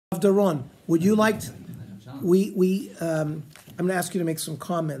Daron, would you like to, I'm going to ask you to make some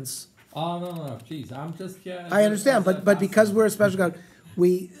comments. Oh, no, please. I'm just here. I understand, but because we're a special God,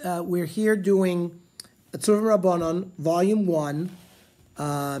 we're here doing Tzuvim Rabbanon, Volume 1.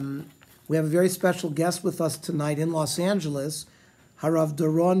 We have a very special guest with us tonight in Los Angeles, Harav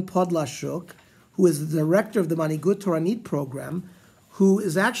Doron Podlashuk, who is the director of the Manigut Toranit program, who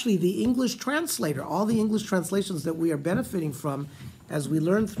is actually the English translator. All the English translations that we are benefiting from, as we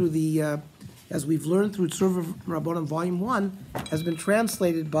learn through as we've learned through Tzuvim Rabbanon Volume 1, has been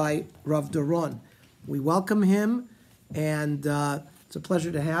translated by Rav Doron. We welcome him, and it's a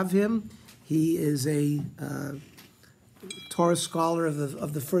pleasure to have him. He is a Torah scholar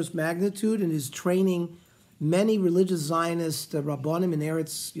of the first magnitude, and is training many religious Zionist Rabbanim in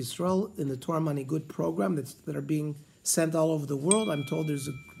Eretz Yisrael in the Torah Manigut program that are being sent all over the world. I'm told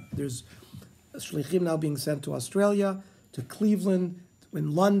there's shlichim now being sent to Australia, to Cleveland,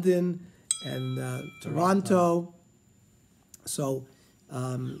 in London, and Toronto. So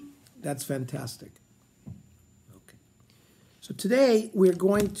that's fantastic. Okay. So today we're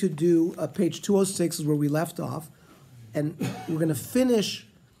going to do page 206 is where we left off, and we're going to finish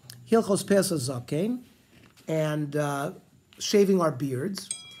Hilchos Pesach Zaken and shaving our beards,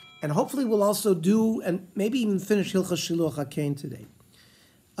 and hopefully we'll also do and maybe even finish Hilchos Shiluach HaKein today.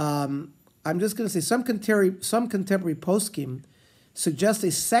 I'm just going to say some contemporary poskim suggest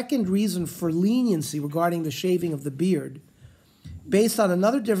a second reason for leniency regarding the shaving of the beard, based on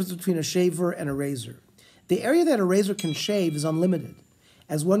another difference between a shaver and a razor. The area that a razor can shave is unlimited,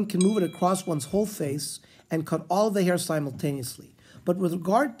 as one can move it across one's whole face and cut all of the hair simultaneously. But with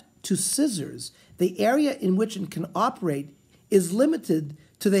regard to scissors, the area in which it can operate is limited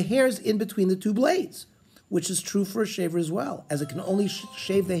to the hairs in between the two blades, which is true for a shaver as well, as it can only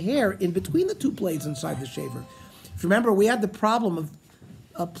shave the hair in between the two blades inside the shaver. If you remember, we had the problem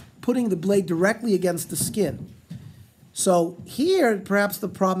of putting the blade directly against the skin. So here, perhaps the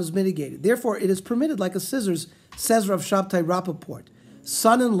problem is mitigated. Therefore, it is permitted like a scissors, says Rav Shabtai Rappaport,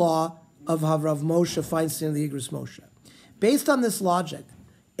 son-in-law of Rav Moshe Feinstein of the Igros Moshe. Based on this logic,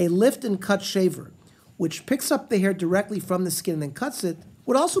 a lift and cut shaver, which picks up the hair directly from the skin and then cuts it,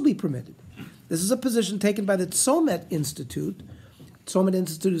 would also be permitted. This is a position taken by the Tzomet Institute. Tzomet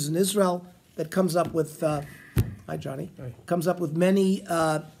Institute is in Israel that comes up with, hi Johnny, comes up with many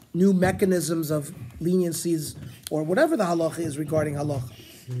new mechanisms of leniencies or whatever the halacha is regarding halacha.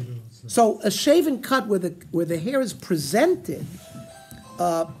 So a shaven cut where the hair is presented,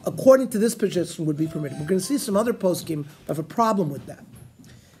 according to this position, would be permitted. We're going to see some other poskim have a problem with that.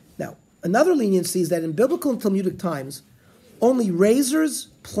 Now, another leniency is that in biblical and Talmudic times, only razors,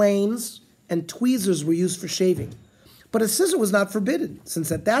 planes, and tweezers were used for shaving. But a scissor was not forbidden,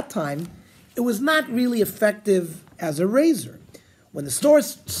 since at that time, it was not really effective as a razor. When the Torah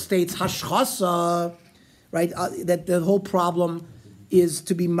states hashchasa, right, that the whole problem is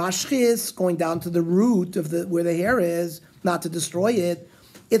to be mashchis, going down to the root of where the hair is, not to destroy it,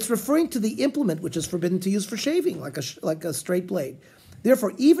 it's referring to the implement which is forbidden to use for shaving, like a straight blade.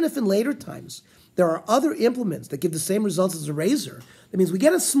 Therefore, even if in later times there are other implements that give the same results as a razor, that means we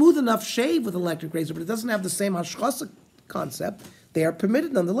get a smooth enough shave with an electric razor, but it doesn't have the same hashchasa concept, they are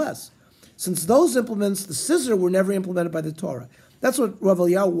permitted nonetheless. Since those implements, the scissor, were never implemented by the Torah. That's what Rav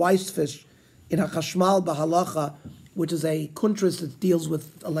Eliyahu Weisfish in HaChashmal B'Halacha, which is a kuntris that deals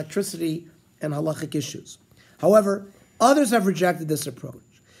with electricity and halachic issues. However, others have rejected this approach,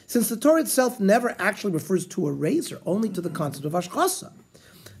 since the Torah itself never actually refers to a razor, only to the concept of hashchasa.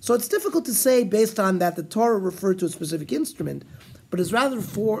 So it's difficult to say based on that the Torah referred to a specific instrument, but is rather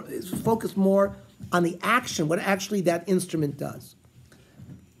focused more on the action, what actually that instrument does.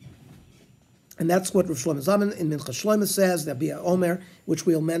 And that's what Rav Shlomo Zalman in Minchas Shlomo says, that Bia Omer, which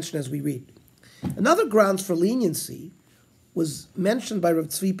we'll mention as we read. Another grounds for leniency was mentioned by Rav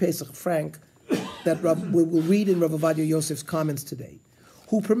Tzvi Pesach Frank, that we'll read in Rav Ovadia Yosef's comments today,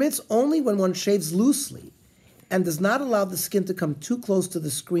 who permits only when one shaves loosely and does not allow the skin to come too close to the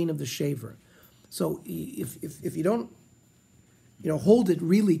screen of the shaver. So if you don't hold it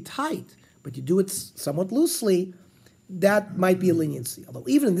really tight, but you do it somewhat loosely, that might be a leniency. Although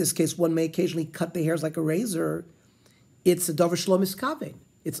even in this case, one may occasionally cut the hairs like a razor. It's a davar shelo miskaven.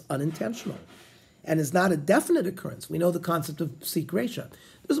 It's unintentional, and is not a definite occurrence. We know the concept of psik resha.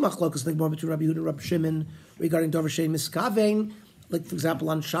 There's a machlokas like more between Rabbi Yehuda and Rabbi Shimon regarding davar shelo miskaven. Like, for example,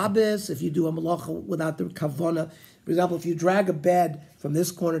 on Shabbos, if you do a malacha without the kavana, for example, if you drag a bed from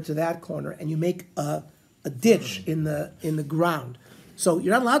this corner to that corner and you make a ditch in the ground, so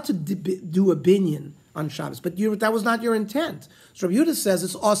you're not allowed to do a binyan on Shabbos, but that was not your intent. So Rabbi Yehuda says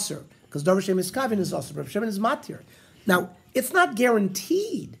it's osir, because davar shelo miskaven is osir. Rabbi Shimon is matir. Now, it's not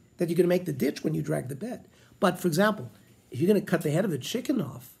guaranteed that you're going to make the ditch when you drag the bed. But for example, if you're going to cut the head of a chicken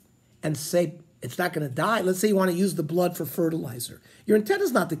off and say it's not going to die, let's say you want to use the blood for fertilizer. Your intent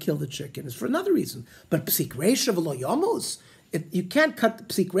is not to kill the chicken; it's for another reason. But psik reisha v'lo yomus, you can't cut the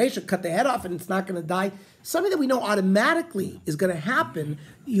psik reisha, cut the head off, and it's not going to die. Something that we know automatically is going to happen.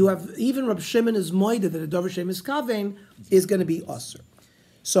 You have even Rab Shimon is moida that a dover shem is kavein is going to be usher.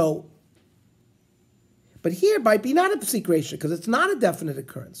 So, but here might be not a psik reisha because it's not a definite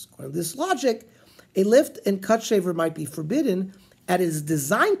occurrence. According to this logic, a lift and cut shaver might be forbidden, and it is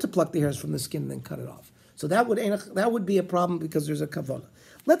designed to pluck the hairs from the skin and then cut it off. So that would be a problem because there's a kavana.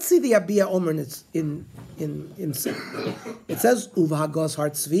 Let's see the Abiyah Omer in sin. It says uvahagos har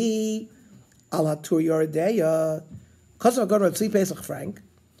tzvi al hatur yoredeya kosav agon rav tzvi pesach frank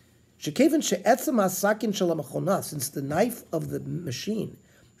shekevin she'etzem hasakin shel hamachona, since the knife of the machine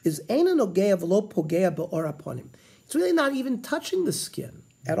is eina nogea v'lo pogea be'or haponim. It's really not even touching the skin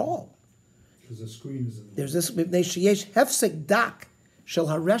at all. Because the screen is in the There's this sheyesh hefsek dak shel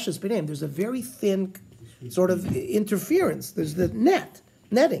hareshes b'neim. There's a very thin sort of interference. There's the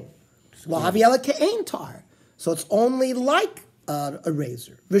netting. Lahavi ela ke'ein tar. So it's only like a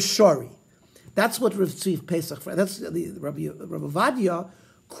razor. V'shori. That's what Rav Tzvi Pesach. That's the Rabbi Ovadia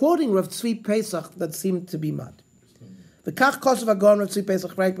quoting Rav Tzvi Pesach that seemed to be mud. V'kach kosav agon Rav Tzvi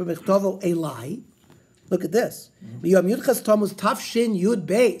Pesach frank b'michtovo elai. Look at this. Miyom Yudches Tammuz Tafshin Yud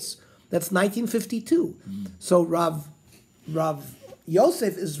Beis. That's 1952. So Rav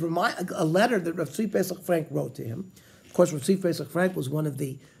Yosef is a letter that Rav Tzvi Pesach Frank wrote to him. Of course, Rav Tzvi Pesach Frank was one of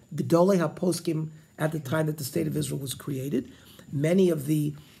the Gedolei HaPoskim at the time that the State of Israel was created. Many of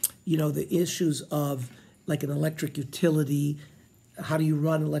the issues of like an electric utility, how do you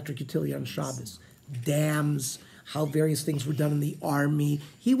run an electric utility on Shabbos, dams, how various things were done in the army.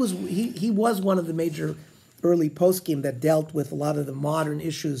 He was one of the major early poskim that dealt with a lot of the modern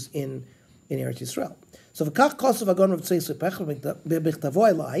issues in Eretz Yisrael. So v'kach kosav agon Rav Tzvi Pesach b'michtavo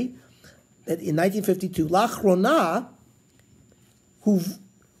elai, that in 1952, lachrona huvu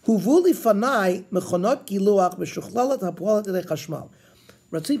lifanai mechonot giluach meshuchlalat hapoalat elei chashmal.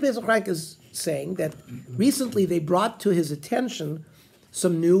 Rav Tzvi Pesach Frank is saying that recently they brought to his attention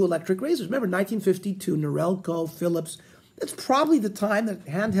some new electric razors. Remember, 1952, Norelco, Philips. It's probably the time that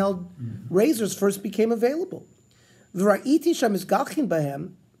handheld razors first became available. First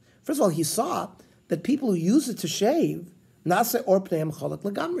of all, he saw that people who use it to shave, nase or pneim cholak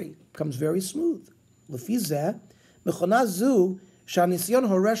lagamri, becomes very smooth. We see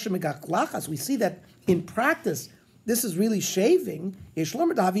that in practice, this is really shaving.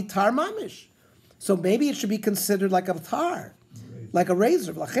 So maybe it should be considered like a tar, like a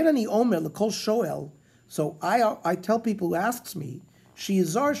razor. So I tell people who asks me,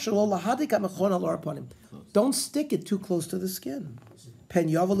 don't stick it too close to the skin.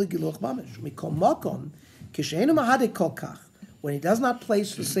 When he does not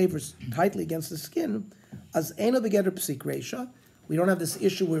place the savers tightly against the skin, we don't have this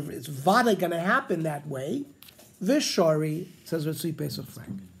issue where it's vada going to happen that way. Vishori, says Rav Tzvi Pesach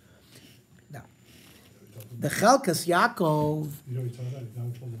Frank. Now, the Chelkas Yaakov. You know what you're talking about? If now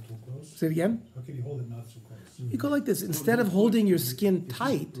we hold it too close. Say it again. How can you hold it not so close? You go like this. Instead of holding your skin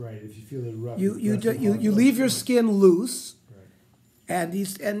tight, Right, if you feel it rough. you leave your skin loose, Right. and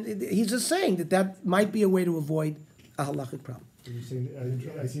he's just saying that might be a way to avoid a halachic problem. You're saying,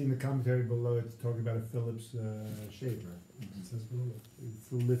 I see in the commentary below it's talking about a Phillips shaver. It says below it, it's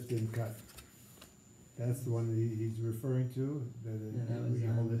the lift and cut. That's the one that he's referring to, that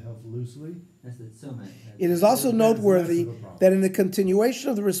you hold it held loosely. That's the Tzumet. It is also noteworthy That's the problem. that in the continuation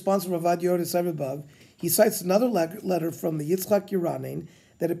of the response of Ravad Yoda above, he cites another letter from the Yitzchak Yeranin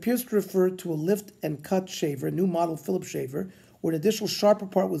that appears to refer to a lift and cut shaver, a new model Phillips shaver, where an additional sharper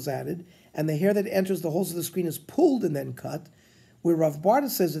part was added, and the hair that enters the holes of the screen is pulled and then cut, where Rav Barta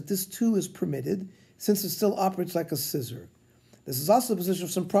says that this too is permitted, since it still operates like a scissor. This is also the position of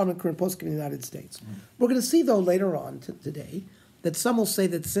some prominent current poskim in the United States. We're going to see, though, later on today, that some will say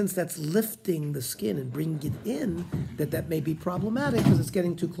that since that's lifting the skin and bringing it in, that may be problematic because it's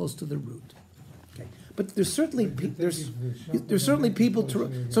getting too close to the root. Okay, but there's certainly people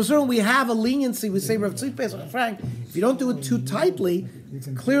to. So certainly we have a leniency. We say Rav Tzvi Pesach Frank, if you don't do it too tightly, it's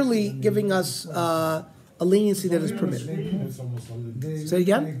clearly giving us a leniency that is permitted. Say it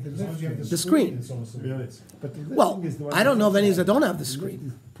again? The screen. But the Well, lifting is the one I don't know of any that's that don't have the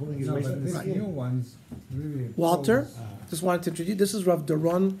screen. pulling it No, away but from the these skin. new ones really. Walter, just wanted to introduce. This is Rav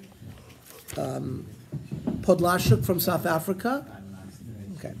Doron Podlashuk from South Africa.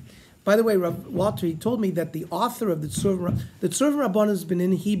 Okay. By the way, Rav Walter, he told me that the author of the Tzurvan Rabbanon has been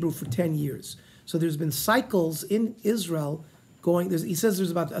in Hebrew for 10 years. So there's been cycles in Israel going. He says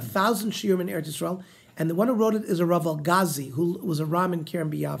there's about 1,000 shiurim in Eretz Yisrael, and the one who wrote it is a Rav Al-Ghazi, who was a Ram in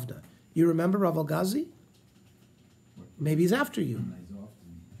Kerem B'Yavna. You remember Rav Al-Ghazi? Maybe he's after you.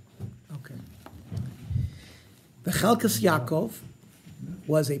 Okay. The Chelkas Yaakov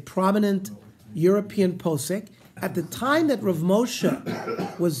was a prominent European posek. At the time that Rav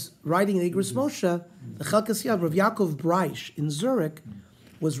Moshe was writing the Igros Moshe, the Chelkas Yaakov, Rav Yaakov Breish in Zurich,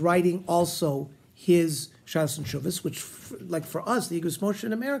 was writing also his Shalos and Shuvas, which, like for us, the Igros Moshe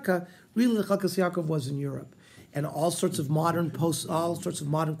in America, really the Chelkas Yaakov was in Europe. And all sorts of modern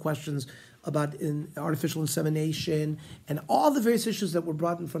questions about artificial insemination, and all the various issues that were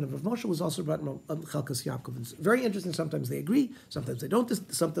brought in front of Rav Moshe was also brought in Chelkas Yaakov. It's very interesting. Sometimes they agree, sometimes they don't,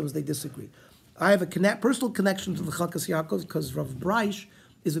 sometimes they disagree. I have a personal connection to the Chelkas Yaakov because Rav Breish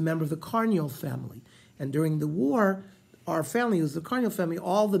is a member of the Carniel family. And during the war, our family was the Carniel family.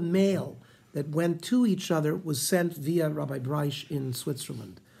 All the mail that went to each other was sent via Rabbi Breish in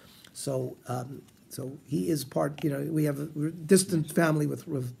Switzerland. So he is part, we have a distant family with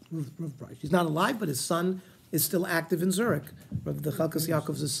Rav Breish. He's not alive, but his son is still active in Zurich. The Chelkas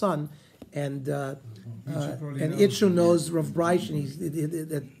Yaakov's his son. And Itchu knows Rav Breish, and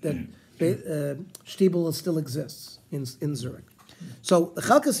that Stiebel still exists in Zurich. So the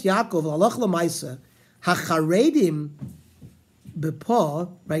Chelkas Yaakov, Halach L'Maisa, HaCharedim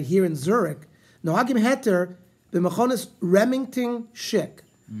Bepo, right here in Zurich, Nohagim Heter, B'Mechonis Remington Shik.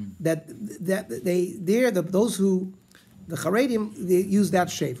 That those who, the Charedim, they use that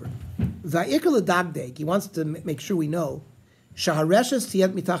shaver. Va'ikal Dagdeg, he wants to make sure we know, Shahareshes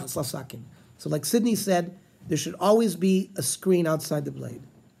Tiyat Mitachas Lasakin. So like Sidney said, there should always be a screen outside the blade.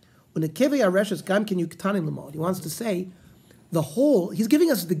 When the Kevei Areshes Gam Ken Yuktanim Lamod, he wants to say, the whole, he's giving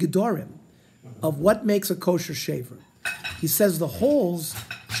us the Gedorim of what makes a kosher shaver. He says the holes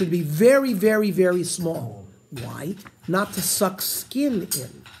should be very, very, very small. Why? Not to suck skin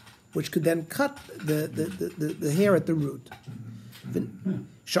in, which could then cut the hair at the root.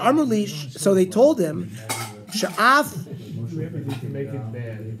 So they told him, Sha'af. Maybe they can make it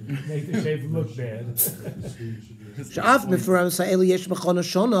bad. Make the shaver look bad.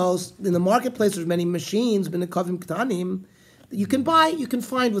 In the marketplace, there's many machines, that you can buy, you can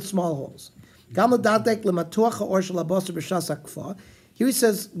find with small holes. Here he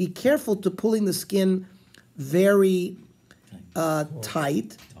says, be careful to pulling the skin very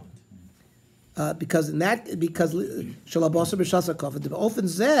tight, because shalabosar b'shasa kavod often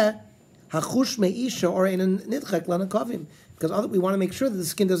zeh hachush meisha or in nidchek lanakavim, because we want to make sure that the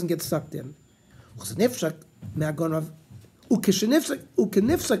skin doesn't get sucked in. The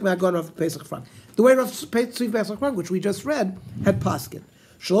way Rav Tzvi Pesach Frank, which we just read, had paskin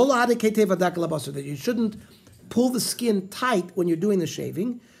that you shouldn't pull the skin tight when you're doing the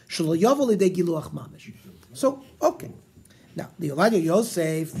shaving. So, okay. Now, the Ovadia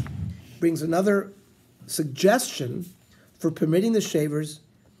Yosef brings another suggestion for permitting the shavers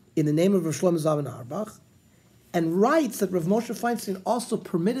in the name of Rav Shlomo Zalman Auerbach, and writes that Rav Moshe Feinstein also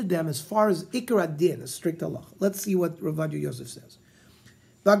permitted them as far as Ikar Adin, a strict halacha. Let's see what Rav Ovadia Yosef says.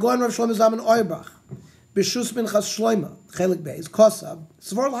 Vagon Rav Shlomo Zalman Auerbach, B'shus Minchas Shloima, Chelik Beis, Kosav,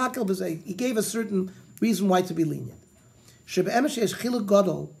 Svar L'Hakel B'zei, he gave a certain reason why to be lenient. Shebe'emes she'esh chiluk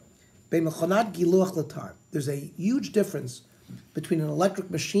gadol be'mechonat giluach l'tar. There's a huge difference between an electric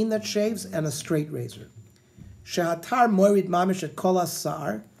machine that shaves and a straight razor. Shehatar moirid mamish et kol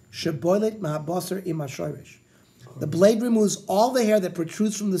ha'sar, sheboilet ma'habosar im ha'shoirish. The blade removes all the hair that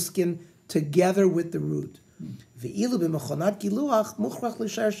protrudes from the skin together with the root. Ve'ilu be'mechonat giluach muchrach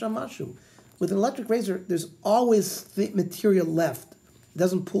l'shayr shamashu. With an electric razor, there's always material left. It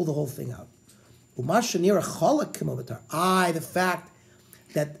doesn't pull the whole thing out. The fact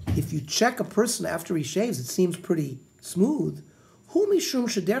that if you check a person after he shaves, it seems pretty smooth. The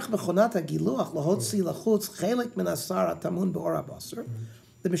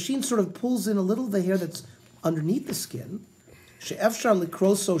machine sort of pulls in a little of the hair that's underneath the skin. You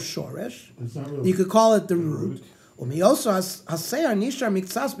could call it the root.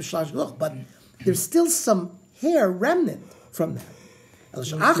 But there's still some hair remnant from that.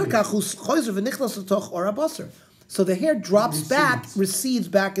 So the hair drops back, recedes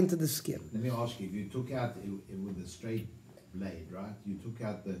back into the skin. Let me ask you, if you took out it with a straight blade, right? You took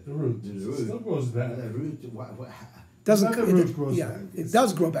out the root. The It root. still grows back. The root, Doesn't The root grows back. it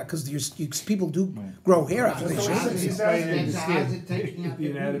does grow back because people do grow hair after they That's shave. what he's saying in the How's skin. it taking out The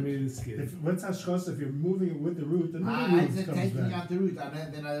the anatomy root? of the skin. What's hashchos if you're moving it with the root, then the How's root it comes taking back. out the root?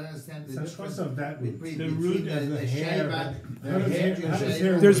 And then I don't understand the It's difference hashchos of that root. between The between root the, of the the hair. shaver, How does hair- the how does shaver.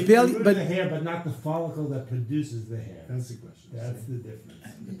 hair- There's the barely- root of but- the hair, but not the follicle that produces the hair. That's the question. That's the difference.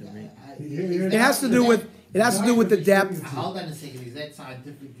 It has to do with the depth. Hold on a second, is that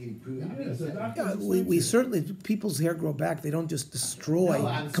scientifically proven? Yeah, so doctor- Yeah, we certainly, people's hair grow back, they don't just destroy No,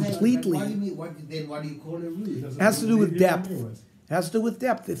 I'm saying, completely. but what do you mean, what do you call a root? It has to do with depth. Anyway. It has to do with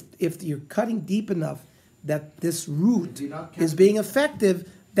depth. If you're cutting deep enough that this root If you're not is cutting- being effective,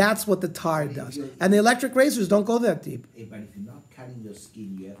 that's what the tar But if does. you're- And the electric razors don't go that deep. But if you're not cutting your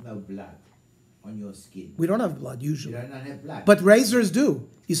skin, you have no blood on your skin. We don't have blood You usually. don't have blood. But razors do.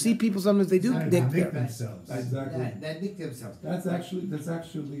 You see people sometimes they do They nick nick their. themselves. Exactly. They nick themselves. That actually in itself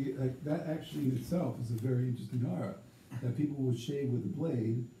is a very interesting horror. That people would shave with a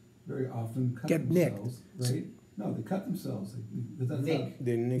blade very often cut Get nicked. themselves, right? No, they cut themselves. That's Nick. not-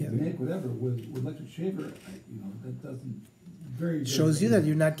 They nick Yeah, them. nick, whatever. With electric shaver, that doesn't very Shows you that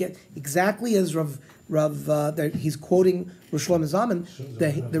you're not getting exactly as he's quoting Rosh Shlomo Zalman.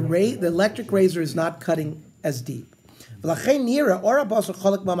 The electric razor is not cutting as deep. But he's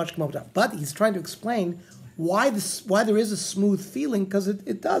trying to explain why there is a smooth feeling, because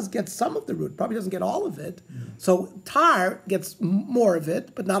it does get some of the root, probably doesn't get all of it. So tar gets more of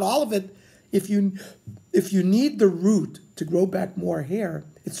it, but not all of it. If you need the root to grow back more hair,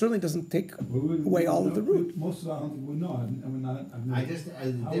 it certainly doesn't take away all of the root. Most of our hunting would know. I'm not. I just,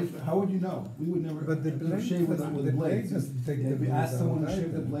 How would you know? We would never. But the if you blade shave with a doesn't- with the a blade blade. doesn't take the If you root ask someone out to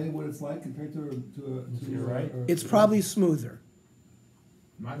shave the either. blade, what it's like compared to You're right. It's probably smoother.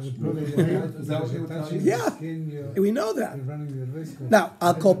 much. Is that what they would tell you? Yeah. We know that. You're running the risk of. Now,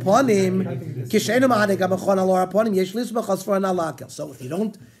 al kol ponim, kisheinu ma'adik amachon al or ponim, yesh lisbach asfor an alakel. So if you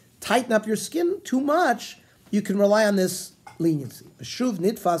don't tighten up your skin too much, you can rely on this leniency. Shuv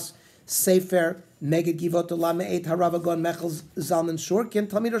nitfas sefer megid givot olam eit haravagon mechel zalman shorkin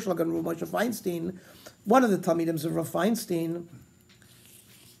talmido shalagan Rav Moshe Feinstein, one of the talmidim of Rav Feinstein.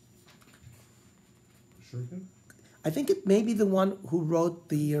 Shuriken? I think it may be the one who wrote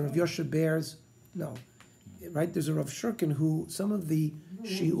the Rav Yoshe Bear's. No, right? There's a Rav Shurkin who some of the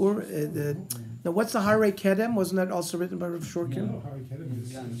shiur. Now, what's the Harei Kedem? Wasn't that also written by Rav Shurkin? No, Harry Kedem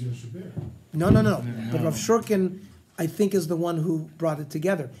is Yoshabir. No. But Rav Shurkin, I think, is the one who brought it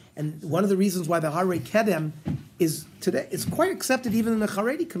together. And one of the reasons why the Harei Kedem is today, it's quite accepted even in the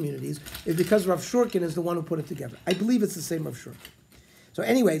Haredi communities, is because Rav Shurkin is the one who put it together. I believe it's the same Rav Shurkin. So,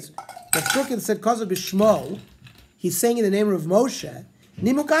 anyways, Rav Shurkin said, "Kaza b'shmo." He's saying in the name of Moshe,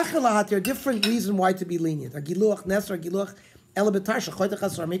 Nimuk achelahat, there are different reasons why to be lenient. Agiluach nesar, agiluach elebetar, shachoytach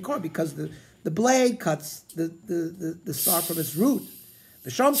asar mekor, because the blade cuts the star from its root.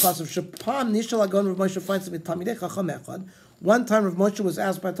 The Shom Kasav, Shapam Nishal Agon Rav Moshe finds with Talmidei Chacham Echad. One time Rav Moshe was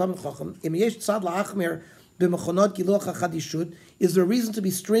asked by Talmid Chacham, Im yesh tzad la'achmir b'mechonot giluach hachadishut, is there a reason to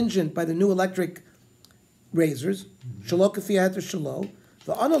be stringent by the new electric razors? Shalo kafi heter shalo.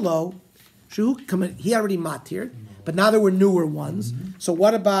 The analo, he already matir. But now there were newer ones. So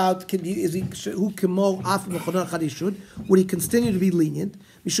what about, would he continue to be lenient?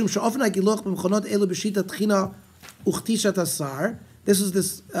 This is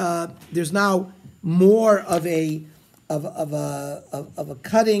this. There's now more of a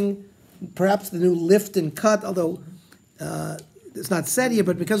cutting, perhaps the new lift and cut. Although it's not said here,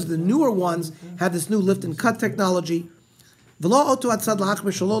 but because the newer ones have this new lift and cut technology. He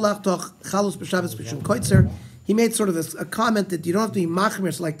made sort of a comment that you don't have to be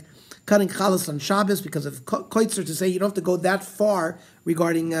machmir, like cutting chalas on Shabbos because of koitzer, to say you don't have to go that far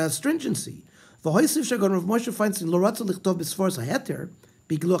regarding stringency. He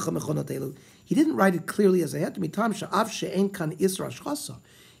didn't write it clearly as a heter.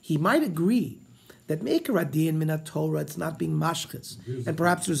 He might agree that Meikar Adin min Torah, it's not being mashchis, and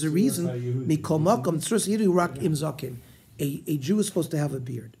perhaps there's a reason. A Jew is supposed to have a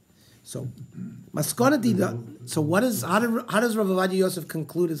beard. So, Maskana Dida. So, how does Rav Ovadia Yosef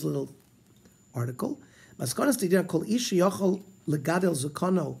conclude his little article? Maskana Dida kol ish yochol legadel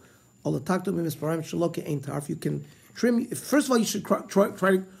zakono or letakto mimisparim shaloke ein tarf. You can trim. First of all, you should try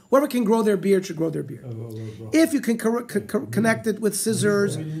to. Whoever can grow their beard should grow their beard. If you can connect it with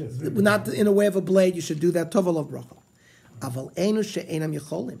scissors, not in a way of a blade, you should do that. Tovalov bracha. Aval enu she'enam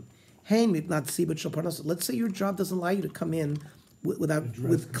yecholim. Hein mit not sibut shel. Let's say your job doesn't allow you to come in unless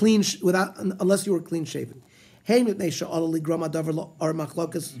you were clean shaven. Maybe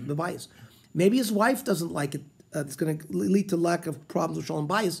his wife doesn't like it. It's going to lead to lack of problems with shalom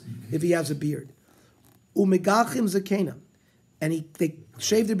bayis if he has a beard. And they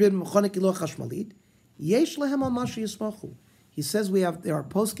shave their beard. He says there are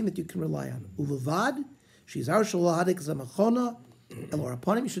poskim that you can rely on. Uvad, she's our shalahadik zamachona, elor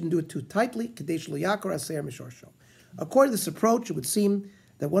upon you shouldn't do it too tightly. Kadesh lo yakor aser mishorsho. According to this approach, it would seem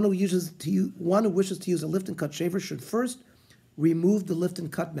that one who wishes to use a lift and cut shaver should first remove the lift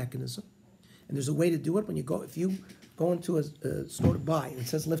and cut mechanism. And there's a way to do it. If you go into a store to buy and it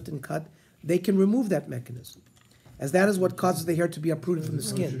says lift and cut, they can remove that mechanism, as that is what causes the hair to be uprooted from the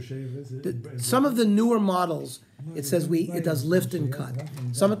skin. Some of the newer models, it says it does lift and cut.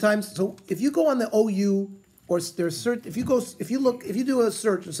 Sometimes, so if you go on the OU or there's certain, if you do a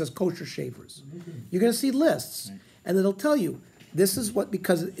search that says kosher shavers, you're going to see lists, and it'll tell you this is what,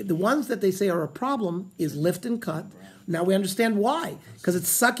 because the ones that they say are a problem is lift and cut. Now we understand why, because it's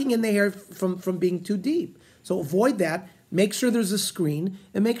sucking in the hair from being too deep. So avoid that. Make sure there's a screen,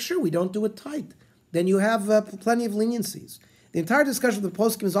 and make sure we don't do it tight. Then you have plenty of leniencies. The entire discussion of the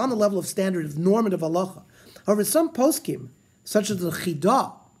poskim is on the level of standard of normative halacha. However, some poskim, such as the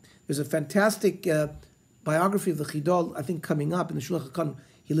Chidah, there's a fantastic biography of the Chidah, I think, coming up in the Shulchan Aruch.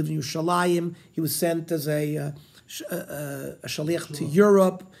 He lived in Yerushalayim. He was sent as a shaliach to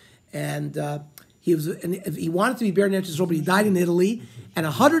Europe, and he wanted to be buried in Eretz Yisrael, but he died in Italy. And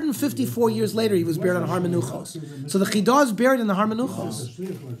 154 years later, he was buried on Har Menuchos. So the Chidah is buried in the Har Menuchos.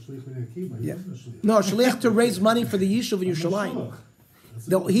 Yeah. No, shaliach to raise money for the Yishuv in Yerushalayim.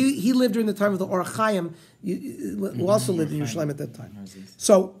 He lived during the time of the Orach Chaim, who also lived in Yerushalayim at that time.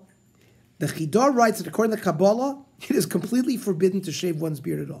 So the Chidah writes that according to Kabbalah, it is completely forbidden to shave one's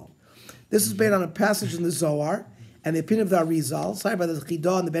beard at all. This is based on a passage in the Zohar and the opinion of the Arizal, cited by the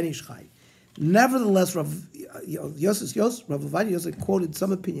Chidah and the Ben Ish Chai. Nevertheless, Rav Ovadia Yosef quoted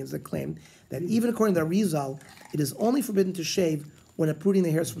some opinions that claim that even according to the Arizal, it is only forbidden to shave when uprooting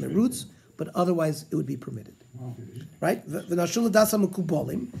the hairs from the roots, but otherwise it would be permitted. Right? So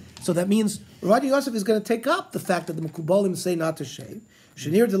that means Rav Ovadia Yosef is going to take up the fact that the Mekubalim say not to shave.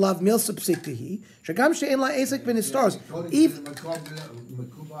 Shenir de lav milsa psiktihi, shagam she'en la esek ben istaros.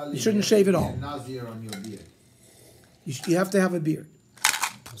 You shouldn't shave at all. You have to have a beard.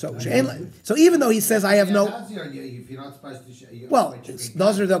 So even though he says I have no, well,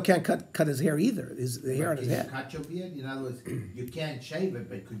 Nazir though can't cut his hair either. The hair on his head. Cut your beard. In other words, you can't shave it,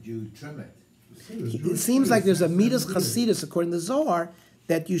 but could you trim it? It seems like there's a midas chasidus according to Zohar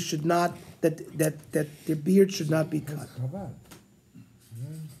that you should not that the beard should not be cut.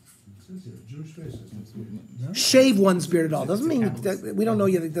 Shave one's beard at all doesn't mean we don't know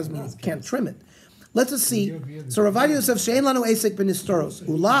yet. It doesn't mean you can't trim it. Let's just see. So Rav Ovadia Yosef she'en lanu esek b'nistoros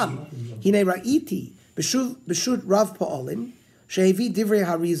ulam hine ra'iti b'shut rav pa'olim shehevi divrei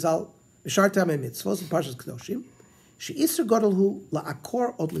harizal b'shar tamei mitzvos and parshas kedoshim she'isur gadol hu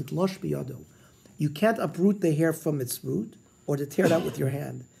la'akor od litlosh biyado. You can't uproot the hair from its root or to tear it out with your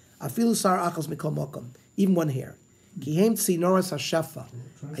hand. Afilu sar achos mikol mokom, even one hair. Ki heim tzinoras hashefa.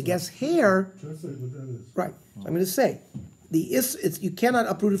 I guess hair. Right. So I'm going to say you cannot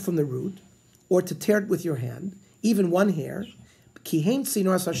uproot it from the root or to tear it with your hand, even one hair. Ki heim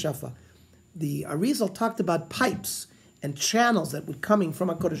tzinoras hashefa. The Arizal talked about pipes and channels that would coming from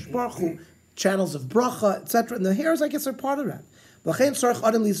HaKadosh Baruch Hu, channels of bracha, etc. And the hairs, I guess, are part of that.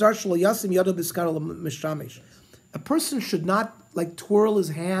 A person should not like twirl his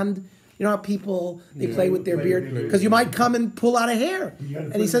hand. You know how people they play with their beard because you might come and pull out a hair,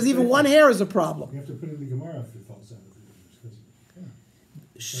 and he says even one hair is a problem. You have to put it in the Gemara if it falls out.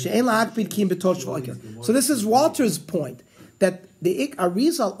 So this is Walter's point that the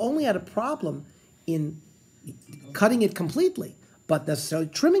Arizal only had a problem in cutting it completely, but necessarily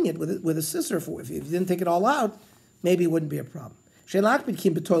trimming it with a scissor. If you didn't take it all out, maybe it wouldn't be a problem.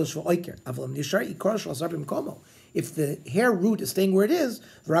 If the hair root is staying where it is,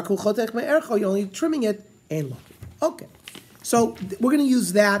 you're only trimming it. Okay, so we're going to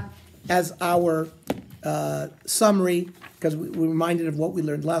use that as our summary because we're reminded of what we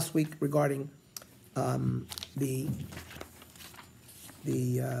learned last week regarding the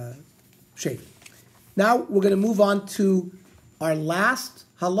shaving. Now we're going to move on to our last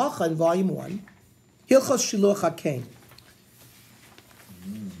halacha in volume 1, Hilchos Shiluach HaKein.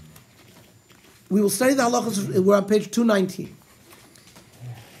 We will study the halachas. We're on page 219.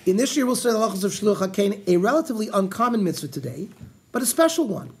 In this year, we'll study the halachas of Shiluach HaKein, a relatively uncommon mitzvah today, but a special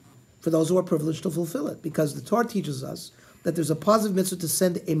one for those who are privileged to fulfill it, because the Torah teaches us that there's a positive mitzvah to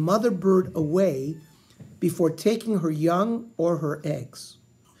send a mother bird away before taking her young or her eggs.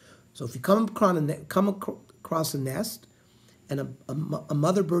 So if you come across a nest and a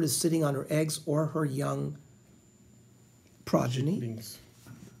mother bird is sitting on her eggs or her young progeny,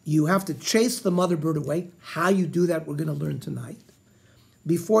 you have to chase the mother bird away. How you do that, we're going to learn tonight,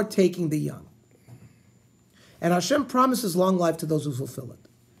 before taking the young. And Hashem promises long life to those who fulfill it.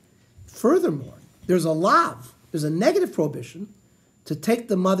 Furthermore, there's a negative prohibition to take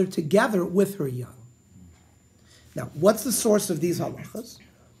the mother together with her young. Now, what's the source of these halachas?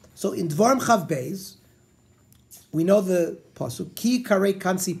 So in Dvarim Chav Beis, we know the pasuk, ki karei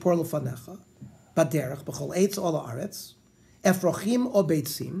kansi por lefanecha, baderech b'chol eitz ol haaretz, efrochim o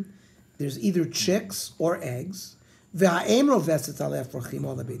beitzim, there's either chicks or eggs, ve'ha'em roveset al efrochim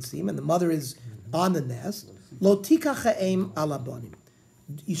ol beitzim, and the mother is on the nest, lo tikach ha'em al abonim.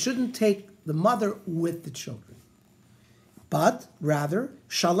 You shouldn't take the mother with the children, but rather,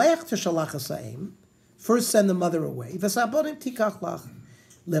 shalech to shalachas ha'em, first send the mother away, v'sa'abonim tikach lach,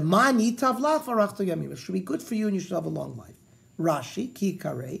 leman yitav lach v'arachta yamim, it should be good for you and you should have a long life. Rashi, ki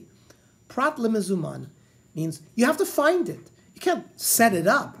karei, prat lemezuman, means you have to find it. You can't set it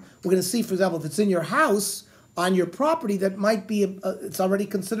up. We're going to see, for example, if it's in your house, on your property, that might be, it's already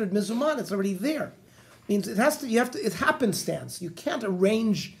considered mizuman, it's already there. Means it has to, it's happenstance. You can't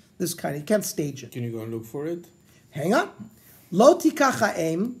arrange this kind of, you can't stage it. Can you go and look for it? Hang on. Lo tikach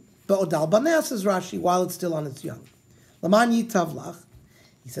ha'em ba'odal baneh, says Rashi, while it's still on its young. Laman yitav lach,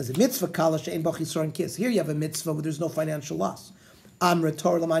 he says, a mitzvah kala she'en bo chisor and kiss. Here you have a mitzvah where there's no financial loss. Amra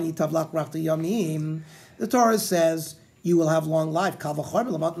Torah laman yitav lach rachta yamim. The Torah says, you will have long life. Kal v'chor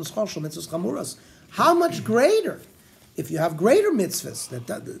b'lamat n'schol shel mitzvahs chamuras. How much greater, if you have greater mitzvahs,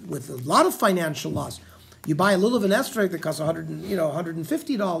 that with a lot of financial loss. You buy a lulav and esrog that costs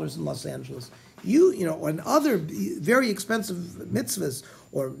 $150 in Los Angeles. Or in other very expensive mitzvahs,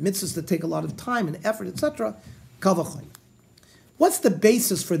 or mitzvahs that take a lot of time and effort, etc. Kal v'chor. What's the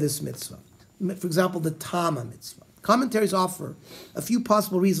basis for this mitzvah? For example, the Tama mitzvah. Commentaries offer a few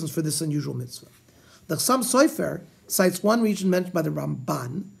possible reasons for this unusual mitzvah. The Chassam Sofer cites one reason mentioned by the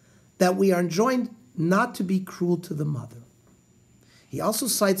Ramban, that we are enjoined not to be cruel to the mother. He also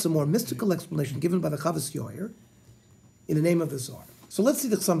cites a more mystical explanation given by the Chavos Yoyer in the name of the Zohar. So let's see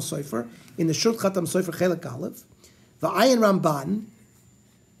the Chassam Sofer in the Shut Chatam Sofer Chelek Aleph, the Ayin Ramban,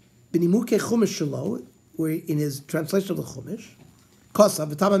 B'nimuke Chumash Shelo, where in his translation of the Chumash, Kosa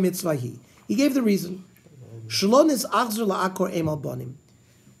v'tama mitzvahi. He gave the reason. Shalon is achzor la'akor emal bonim.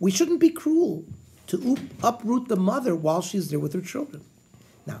 We shouldn't be cruel to uproot the mother while she's there with her children.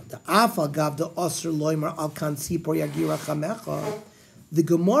 Now, the afa gav the osir loimer al kan sipor yagira chamecha. The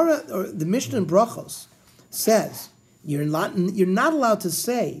Gemara or the Mishnah in Brachos says you're not allowed to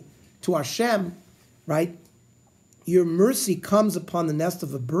say to Hashem, right? Your mercy comes upon the nest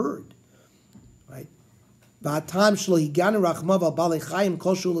of a bird, right?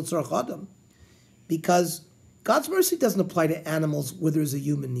 Because God's mercy doesn't apply to animals where there's a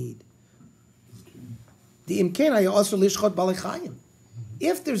human need.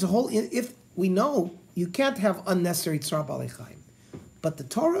 If we know you can't have unnecessary tzar balei chayim, but the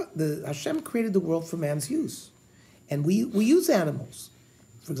Torah, the Hashem created the world for man's use, and we use animals.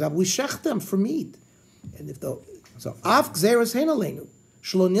 For example, we shech them for meat, and if the so af gzeres henaleinu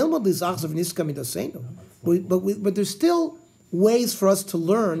shlo nilmod lizachzav niska midasenu. But there's still ways for us to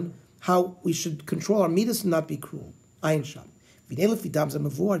learn how we should control our midas and not be cruel. Ayin sham.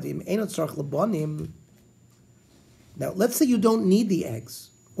 Now, let's say you don't need the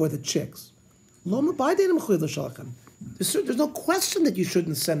eggs or the chicks. There's no question that you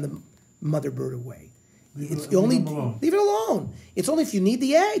shouldn't send the mother bird away. Leave it alone. It's only if you need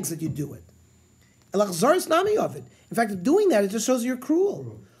the eggs that you do it. In fact, doing that, it just shows you're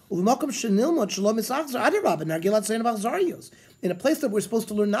cruel. In a place that we're supposed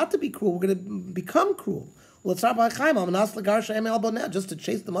to learn not to be cruel, we're going to become cruel. Just to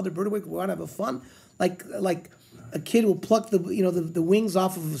chase the mother bird away, we want to have a fun, like a kid will pluck the wings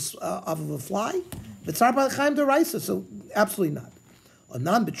off of a fly. So absolutely not.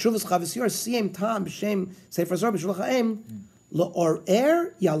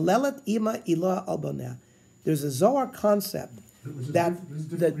 There's a Zohar concept that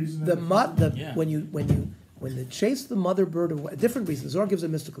when they chase the mother bird away, a different reason. Zohar gives a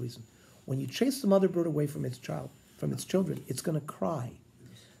mystical reason. When you chase the mother bird away from its children, it's going to cry.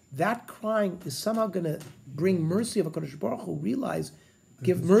 That crying is somehow going to bring mercy of HaKadosh Baruch Hu.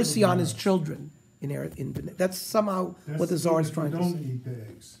 Give mercy on his children. That's somehow what the Zohar is trying to say. Don't eat the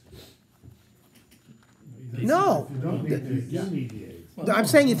eggs. No. If you don't eat the eggs, you need the eggs. I'm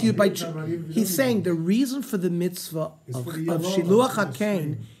saying he's saying the reason for the mitzvah of Shiluach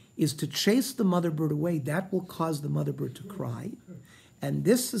HaKain is to chase the mother bird away. That will cause the mother bird to cry. And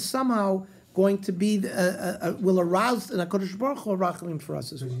this is somehow going to be, will arouse an HaKadosh Baruch Hu rachamim for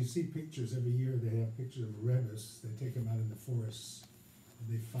us as well. Because you see pictures every year, they have pictures of rebbes, they take them out in the forests, and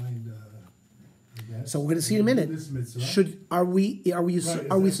they find, they nest. So we're going to see in a minute. This mitzvah. Are we Right, is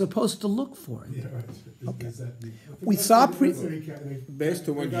that- supposed to look for it? Yeah, right. Is that the- We saw pre- Based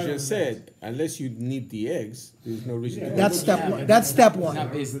on what you just said, unless you need the eggs, there's no reason to. Yeah. go That's look. step one. That's step one.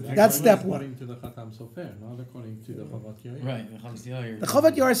 That's step one. According to the Khatam Sofer, not according to the Chavat Yair. Right, the Chavis Yair. The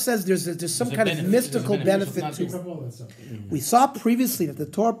Chovat Yar says there's some There's a kind of benefit, mystical there's a benefit, benefit it's to not it. All that stuff. We saw previously that the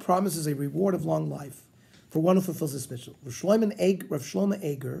Torah promises a reward of long life for one who fulfills this mission. Rav Shlomo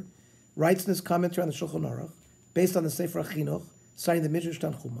Eger writes in his commentary on the Shulchan Aruch, based on the Sefer HaChinuch, citing the Midrash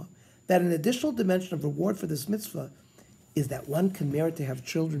Tanchuma, that an additional dimension of reward for this mitzvah is that one can merit to have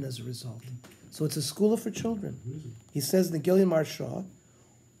children as a result. So it's a schooler for children. He says in the Gilyon Maharsha,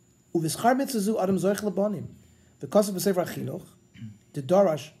 "Uvischar mitzvah zu adam zoich lebanim." Because of the Sefer HaChinuch, the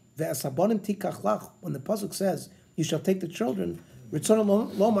Darash ve'asabonim tikach lach. When the pasuk says, "You shall take the children," ritzon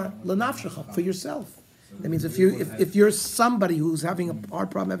lomar lenafshecha, for yourself. That means if you're somebody who's having a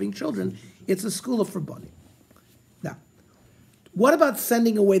hard problem having children, it's a schooler for bani. Now, what about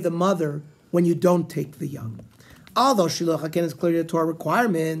sending away the mother when you don't take the young? Although Shiloh HaKen is clearly a Torah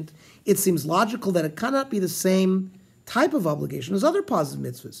requirement, it seems logical that it cannot be the same type of obligation as other positive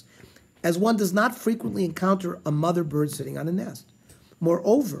mitzvahs, as one does not frequently encounter a mother bird sitting on a nest.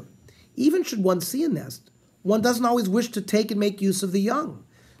 Moreover, even should one see a nest, one doesn't always wish to take and make use of the young.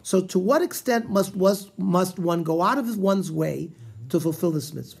 So to what extent must one go out of one's way to fulfill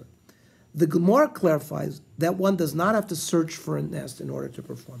this mitzvah? The Gemara clarifies that one does not have to search for a nest in order to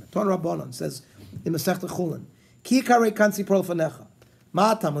perform it. Ton Rabbanon says in Masechta Chulin, Ki yikarei kan sipor lefanecha,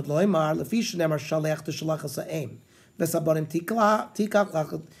 ma tamud lo imar, lefi shenemar shalech teshalach ha'sa'im, v'sabonim tikach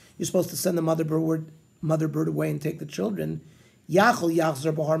lach. You're supposed to send the mother bird away and take the children. Yachol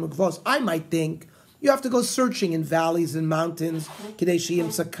yachzer b'har mukvos. I might think you have to go searching in valleys and mountains kidei sheyim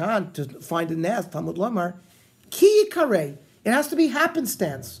sakan to find a nest. Talmud lomar, ki yikarei. It has to be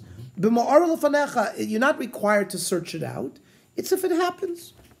happenstance. B'ma'or lefanecha. You're not required to search it out. It's if it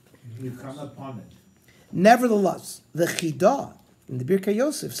happens. You come upon it. Nevertheless, the Chidah in the Birkei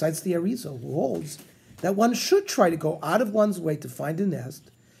Yosef cites the Arizal, who holds that one should try to go out of one's way to find a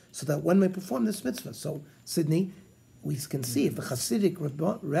nest so that one may perform this mitzvah. So, Sydney, we can see if the Hasidic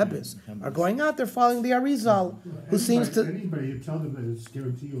Rebbes are going out, they're following the Arizal, who seems to... Anybody, you tell them that it's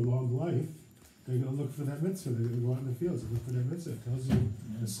guarantee you a long life, they're going to look for that mitzvah. They're going to go out in the fields and look for that mitzvah. It tells you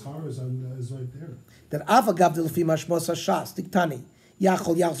the schar is right there. That Avagav Delfi Mashmos Hashas, Diktani,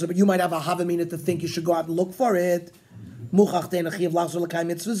 Yachol Yachzer, but you might have a Havamina to think you should go out and look for it. Muchach Denachiv Lachzer L'kai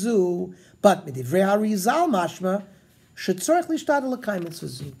Mitzvah Zu. But Midivrei Arizal Mashma, Shetzorech Lishtad L'kai Mitzvah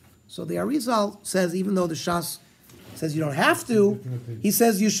Zu. So the Arizal says, even though the Shas says you don't have to, he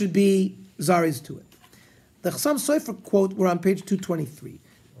says you should be Zaris to it. The Chassam Sofer quote, we're on page 223.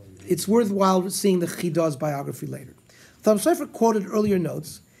 It's worthwhile seeing the Chidah's biography later. Chassam Sofer quoted earlier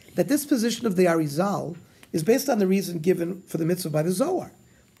notes that this position of the Arizal is based on the reason given for the mitzvah by the Zohar,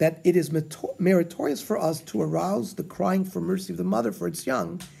 that it is meritorious for us to arouse the crying for mercy of the mother for its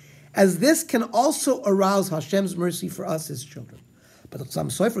young, as this can also arouse Hashem's mercy for us, his children. But the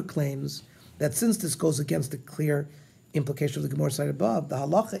Chassam Sofer claims that since this goes against the clear implication of the Gemara cited above, the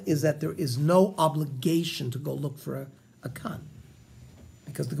halacha is that there is no obligation to go look for a kan,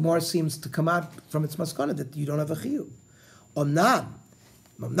 because the Gemara seems to come out from its maskana that you don't have a chiyuv.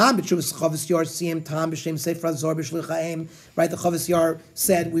 Right, the Chavis Yar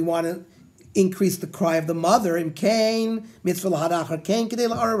said we want to increase the cry of the mother. It has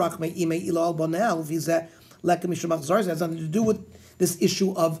nothing to do with this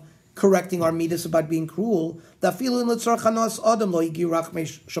issue of correcting our midas about being cruel.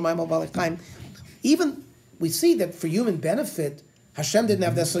 Even we see that for human benefit, Hashem didn't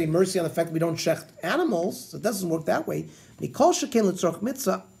have necessarily mercy on the fact that we don't shecht animals. So it doesn't work that way. So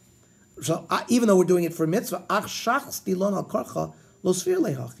even though we're doing it for mitzvah, but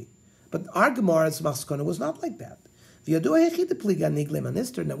our Gemara's maskana was not like that.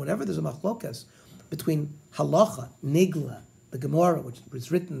 Now, whenever there's a machlokas between halacha, nigla, the Gemara, which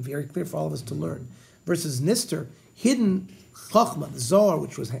is written very clear for all of us to learn, versus nister, hidden chachma, the Zohar,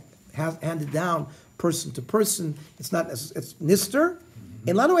 which was handed down person to person. It's not it's nister.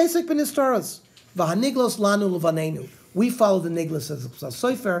 In lanu esek b'nistaros v'haniglos lanu levanenu. We follow the niglas as a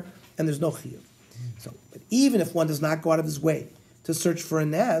sofer, and there's no chiyuv. So, but even if one does not go out of his way to search for a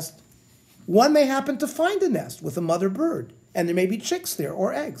nest, one may happen to find a nest with a mother bird, and there may be chicks there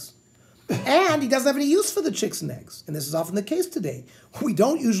or eggs. And he doesn't have any use for the chicks and eggs. And this is often the case today. We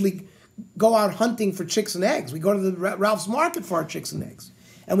don't usually go out hunting for chicks and eggs. We go to the Ralph's Market for our chicks and eggs.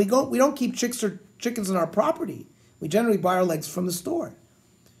 And we don't keep chicks or chickens on our property. We generally buy our eggs from the store.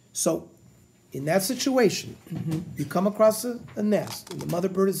 So In that situation, you come across a nest, and the mother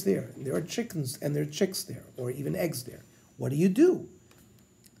bird is there, and there are chickens and there are chicks there, or even eggs there. What do?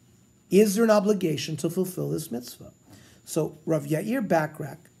 Is there an obligation to fulfill this mitzvah? So Rav Yair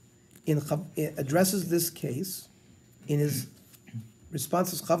Bakrak addresses this case in his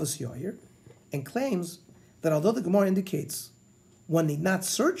response to Chavos Yair and claims that although the Gemara indicates one need not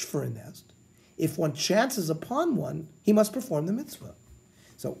search for a nest, if one chances upon one, he must perform the mitzvah.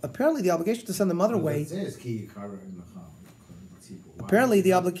 So apparently the obligation to send the mother away. Apparently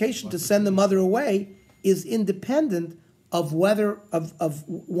the obligation to send the mother away is independent of whether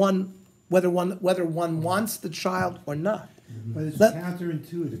one wants the child or not. But it's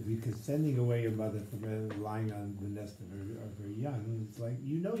counterintuitive, because sending away your mother from lying on the nest of her young, it's like,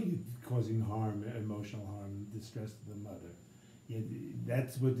 you're causing harm, emotional harm, distress to the mother. Yeah,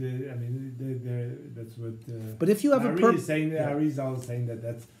 that's what that's what. But if you have Arizal is saying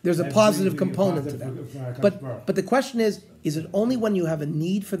that there's a positive component to that. But the question is it only when you have a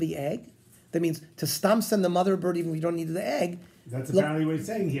need for the egg? That means to send the mother bird even if you don't need the egg. That's apparently what he's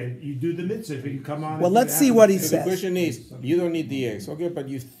saying here. You do the mitzvah, but you come on. Well, let's see what he The says. question is, you don't need the eggs, okay? But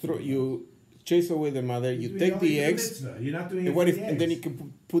you chase away the mother. You take the eggs. You're not doing it. And what for if? the And then you eggs.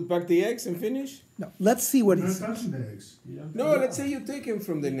 can put back the eggs and finish. No, let's see what he You're not says. touching the eggs. No, let's say you take him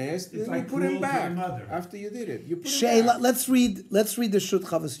from the nest, It's and like you put him cruel to the back mother. after you did it. You put him She'ela, back. let's read the Shut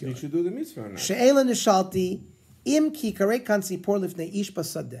Chavos You Yair. should do the mitzvah now. She'ela nishalti im ki karei kan sipor lifnei ish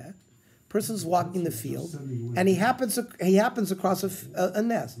basadeh. Person's walking the field, and he happens across a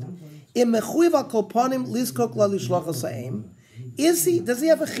nest. Im mechuyev al kol panim liskok la lishlach hasaim. Does he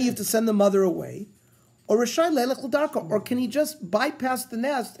have a chiyuv to send the mother away, or rishai leilech l'darko, or can he just bypass the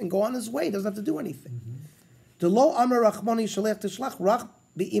nest and go on his way? He doesn't have to do anything. Delo amar rachmoni shalech tishlach rach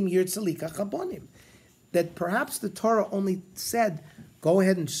be'im yirtzalika chabonim. That perhaps the Torah only said, go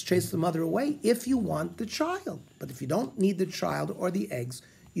ahead and chase the mother away if you want the child. But if you don't need the child or the eggs,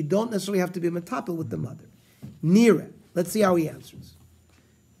 you don't necessarily have to be metapel with the mother. Nira. Let's see how he answers.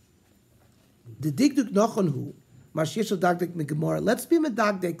 The digduk nochon hu, mashiyeshu dagdik megemora. Let's be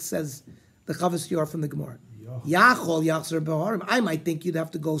medagdik, says the Chavos Yair from the Gemara. Yachol yachzer beharim. I might think you'd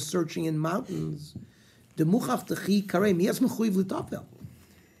have to go searching in mountains. The muchach techi karei miyas mechuyev l'tapel.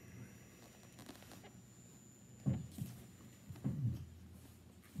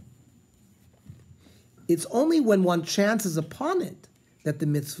 It's only when one chances upon it that the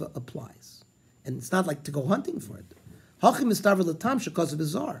mitzvah applies. And it's not like to go hunting for it. Hachim mistaver l'tam shekos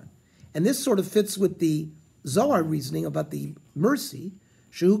bizarre. And this sort of fits with the Zohar reasoning about the mercy.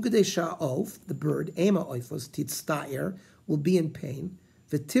 Shehu gedei sha'of, the bird, ema oifos, titzta'er, will be in pain.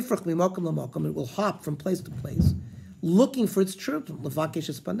 V'tifrach mimokum l'mokum, it will hop from place to place, looking for its children. Levakesh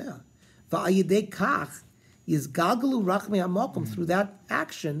espaneh. Va'ayidei kach, yizgalgalu rachmei hamokum, through that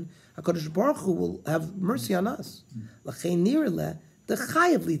action, HaKadosh Baruch Hu will have mercy on us. L'chein nireleh, the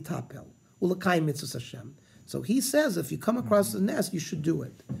chayav li tapel, ulakayim mitzvahs Hashem. So he says, if you come across the nest, you should do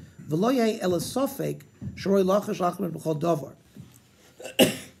it. V'lo yeh ela sofek, shoroi lachash lachmer b'chol davar.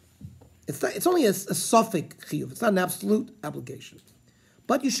 It's only a sofek chiyuv. It's not an absolute obligation.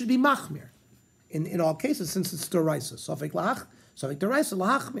 But you should be machmir in all cases, since it's doraisa. Sofek lach, sofek doraisa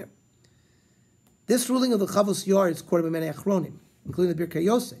lahachmir. This ruling of the Chavos Yair is quoted by many achronim, including the Birkei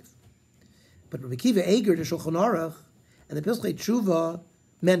Yosef. But Rabbi Kiva Eger, the Shulchan Aruch, and the Pischei Tshuva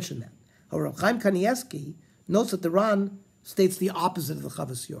mention that. However, Chaim Kanievsky notes that the Ran states the opposite of the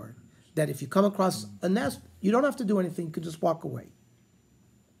Chavos Yair, that if you come across a nest, you don't have to do anything, you can just walk away.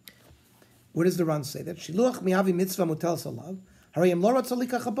 What does the Ran say? That Shiluach mihavi mitzvah mutel salav, harayim lo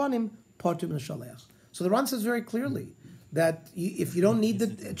ratzalika chabanim partu min shaleach. So the Ran says very clearly that if you don't need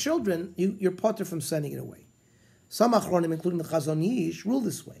the children, you're parted from sending it away. Some achronim, including the Chazon Ish, rule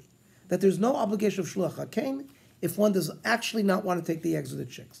this way, that there's no obligation of shluach hakein if one does actually not want to take the eggs or the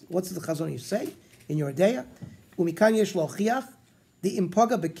chicks. What's the Chazon Ish say in your Deya? Umikan yesh lo chiach, the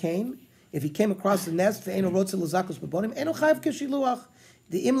impaga became, if he came across the nest, ve'eno rotze l'zakus b'bonim, eno chayav keshiluach,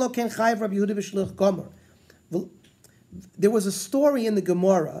 the imlo ken chayav Rabbi Yehuda b'shluach gomer. There was a story in the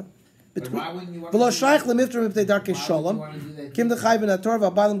Gemara between v'lo shaykh lemifter miptei darkei shalom, kim the chayav v'nator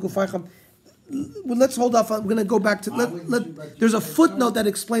v'abalim gufaycham. Well, let's hold off. We're going to go back to. There's a footnote that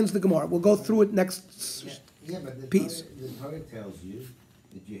explains the Gemara. We'll go through it next but piece. The Torah tells you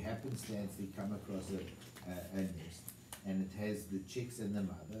that you happenstancely come across a nest and it has the chicks and the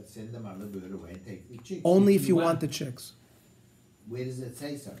mother. Send the mother bird away and take the chicks. Only if you want the chicks. Where does it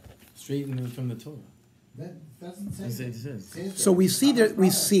say so? Straight from the Torah. That doesn't say. It that. says. It says So that. we see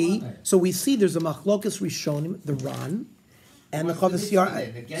there's a machlokas rishonim, the Ran, and the What's Chavos mitzvah Yair.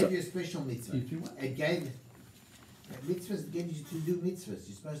 then? It gave you a special mitzvah. It gave. Mitzvahs get you to do mitzvahs.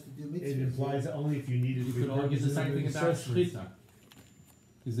 You're supposed to do mitzvahs. It implies only if you need it You for could argue the purposes same of thing about necessity. shchita.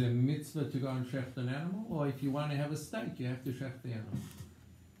 Is there a mitzvah to go and shecht an animal, or if you want to have a steak, you have to shecht the animal?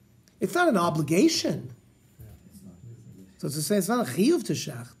 It's not an obligation. It's not. So to say it's not a chiyuv to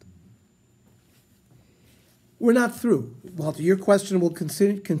shecht. We're not through. Walter, your question will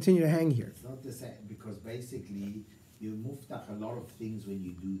continue to hang here. It's not the same, because basically you muftach a lot of things when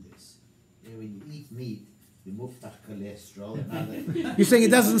you do this. When you eat meat, you muftach cholesterol and other. You're saying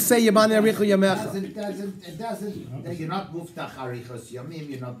it doesn't say Yaman Arichu Yamecha. It doesn't. You're not muftach arichos yamim.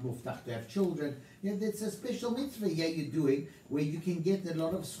 You're not muftach to have children. Yeah, it's a special mitzvah here you're doing where you can get a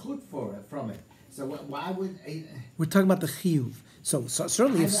lot of schut from it. So why would? We're talking about the chiyuv. So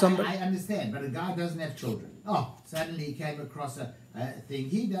certainly if somebody... I understand, but a guy doesn't have children. Oh, suddenly he came across a thing.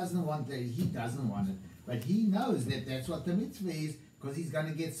 He doesn't want it, but he knows that that's what the mitzvah is, because he's going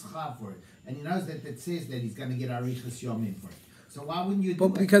to get schar for it, and he knows that it says that he's going to get arichas yomim for it. So why wouldn't you do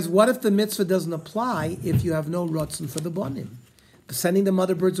But it? because what if the mitzvah doesn't apply if you have no rotzen for the bonim? Sending the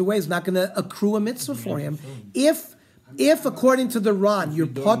mother birds away is not going to accrue a mitzvah for him. If according to the Ran, you're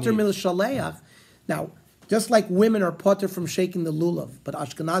potter mil shaleach. Now, just like women are potter from shaking the lulav, but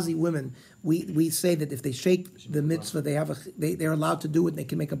Ashkenazi women, we say that if they shake the mitzvah, they're allowed to do it and they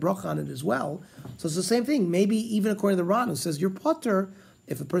can make a bracha on it as well. So it's the same thing. Maybe even according to the Ran, who says you're potter,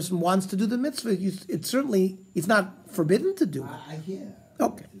 if a person wants to do the mitzvah, it's not forbidden to do it. I hear.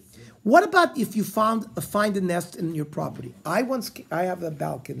 Okay. What about if you find a nest in your property? I have a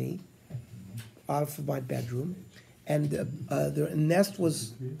balcony out of my bedroom, and there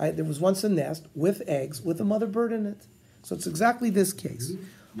was once a nest with eggs with a mother bird in it. So it's exactly this case.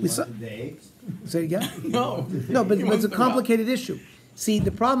 You wanted the eggs? Say again? No. No, but it's a complicated issue. See,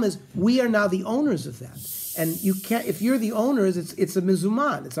 the problem is we are now the owners of that, and you can't. If you're the owners, it's a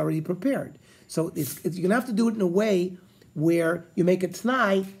mizuman. It's already prepared. So you're gonna have to do it in a way where you make a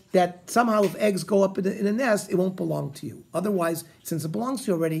t'nai that somehow if eggs go up in a nest, it won't belong to you. Otherwise, since it belongs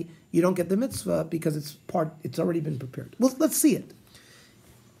to you already, you don't get the mitzvah because it's already been prepared. Well, let's see it.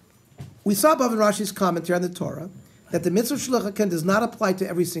 We saw above in Rashi's commentary on the Torah that the mitzvah shluch haken does not apply to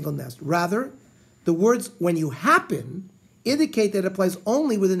every single nest. Rather, the words "when you happen" indicate that it applies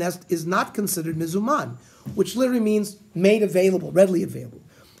only where the nest is not considered mizuman, which literally means made available, readily available.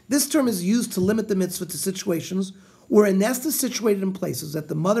 This term is used to limit the mitzvah to situations where a nest is situated in places that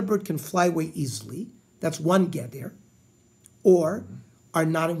the mother bird can fly away easily. That's one geder, or are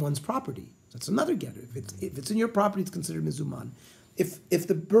not in one's property. That's another geder. If it's in your property, it's considered mizuman. If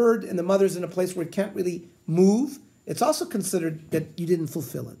the bird and the mother's in a place where it can't really move, it's also considered that you didn't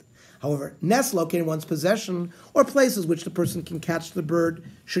fulfill it. However, nests located in one's possession or places which the person can catch the bird,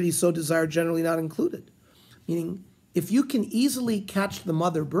 should he so desire, generally not included. Meaning, if you can easily catch the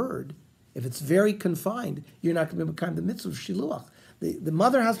mother bird, if it's very confined, you're not going to be kind of the mitzvah of shiluach. The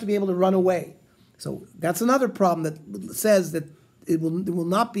mother has to be able to run away. So that's another problem that says that it will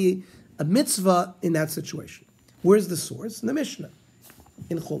not be a mitzvah in that situation. Where's the source? In the Mishnah,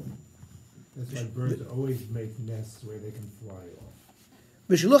 in Chulin. That's why birds always make nests where they can fly off.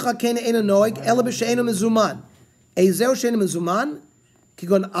 V'shiluch haken eina noig ela b'she'enu mezuman. Eizeu she'enu mezuman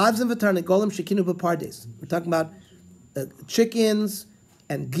kigon avzim v'tarnegolim shekinu b'pardes. We're talking about chickens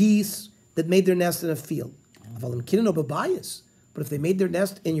and geese that made their nest in a field. Avalim kineno b'bayis. But if they made their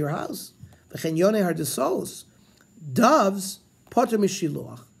nest in your house, v'chen yonei hardesos, doves poter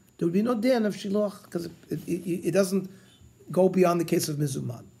mishiluach. There would be no din of shiluach because it doesn't go beyond the case of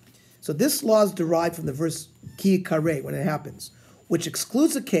mizuman. So this law is derived from the verse ki kareh, when it happens, which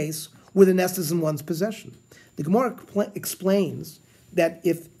excludes a case where the nest is in one's possession. The Gemara explains that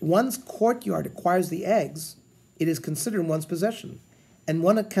if one's courtyard acquires the eggs, it is considered in one's possession, and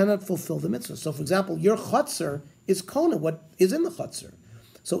one cannot fulfill the mitzvah. So, for example, your chutzner is kona, what is in the chutzner.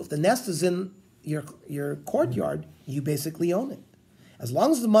 So if the nest is in your courtyard, you basically own it. As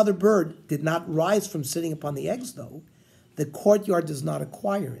long as the mother bird did not rise from sitting upon the eggs, though, the courtyard does not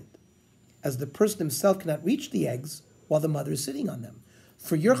acquire it, as the person himself cannot reach the eggs while the mother is sitting on them.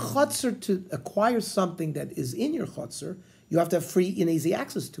 For your chutzner to acquire something that is in your chutzner, you have to have free and easy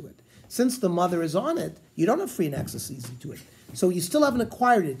access to it. Since the mother is on it, you don't have free and access easy to it. So you still haven't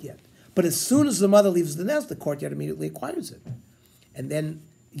acquired it yet. But as soon as the mother leaves the nest, the courtyard immediately acquires it. And then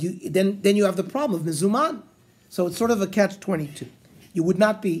you have the problem of mizuman. So it's sort of a catch-22. You would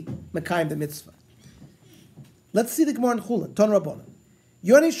not be mekayim the mitzvah. Let's see the Gemara in Chulin, Ton Rabbanan.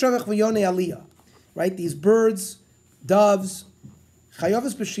 Yonei shavach v'yonei aliyah. Right? These birds, doves,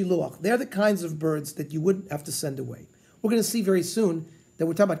 chayavas b'shiluach. They're the kinds of birds that you wouldn't have to send away. We're going to see very soon that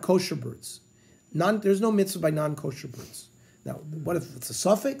we're talking about kosher birds. There's no mitzvah by non-kosher birds. Now, what if it's a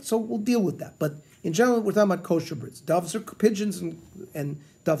suffix? So we'll deal with that. But In general, we're talking about kosher birds. Doves are pigeons and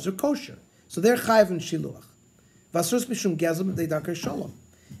doves are kosher, so they're chayiv and shiluach. Vasus mishum gezem deidakar shalom.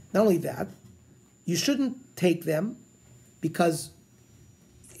 Not only that, you shouldn't take them because,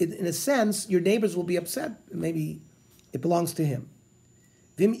 in a sense, your neighbors will be upset. Maybe it belongs to him.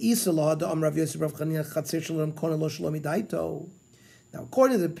 Vim isalah da Rav Yossi Rav Chanina chatzir shalom kona lo shalom idaito. Now,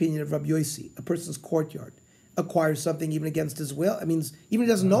 according to the opinion of Rabbi Yossi, a person's courtyard acquires something even against his will. It means even if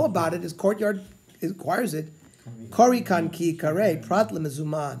he doesn't know about it, his courtyard acquires it. Kori kan ki kare prat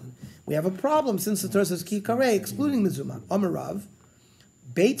lemezuman. We have a problem since the Torah says ki kare, excluding mezuman. Amarav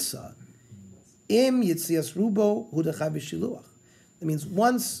beitza im yitzias rubo hudachav v'shiluach. That means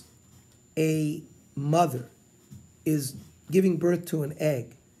once a mother is giving birth to an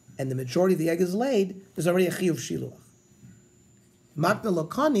egg and the majority of the egg is laid, there's already a chiyuv shiluach. Makna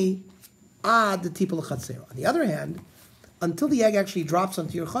lokani ad the tipul chatzera. On the other hand, until the egg actually drops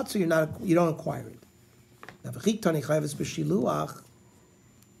onto your chatzera, you don't acquire it. Now, v'chiktani chayvus b'shiluach.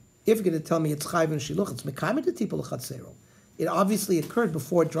 If you're going to tell me it's chayv and shiluach, it's mekayim the tipul chatzera. It obviously occurred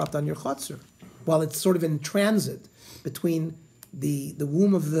before it dropped on your chatzera, while it's sort of in transit between the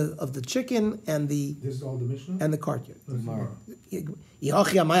womb of the chicken and the This is all the Mishnah? and the courtyard. That's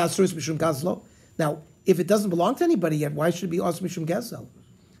Now, if it doesn't belong to anybody yet, why should it be Asr Mishum Gezel?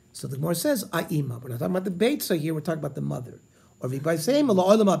 So the Gemara says, A'ima. We're not talking about the Beitza here, we're talking about the mother. Or by saying,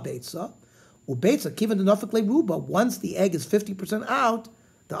 La'olama Beitza, or Beitza, Kivan the Nafik Ruba, once the egg is 50% out,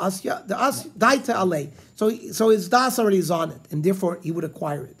 the Daita Alei. So his Das already is on it, and therefore he would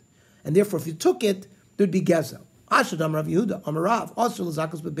acquire it. And therefore, if you took it, there'd be Gezel. Ashadam Rav Yehuda, Amarav, also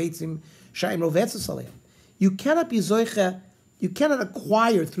Lazakos Bebeitzim, Sha'im Rovetzes Aleim. You cannot be Zoicha. You cannot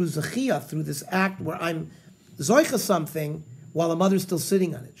acquire through Zechia, through this act where I'm Zoicha something while the mother's still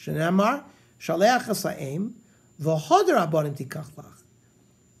sitting on it. Shenemar, Shaleach Hasa'im, V'hodar Abonim Tikach Lach.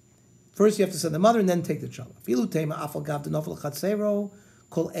 First you have to send the mother and then take the child. Filu Tema Afal Gav Denofel Chatzero,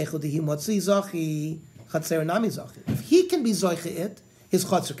 Kol Echodihi Motzi Zochi, Chatzero Nami Zochi. If he can be Zoicha it, his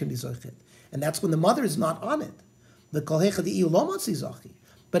Chatzer can be Zoicha it. And that's when the mother is not on it. The Kol Echodihi Lo Motzi Zochi.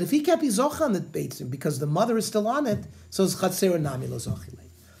 But if he can't be zocha on the beitzim because the mother is still on it, so it's chatzera nami lo zochile.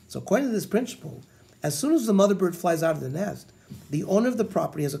 So according to this principle, as soon as the mother bird flies out of the nest, the owner of the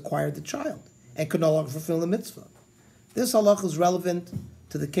property has acquired the child and could no longer fulfill the mitzvah. This halach is relevant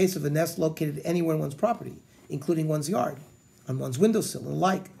to the case of a nest located anywhere in one's property, including one's yard, on one's windowsill, and the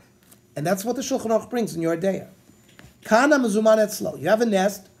like. And that's what the Shulchan Aruch brings in your Deya. Kana mezuman etzlo. You have a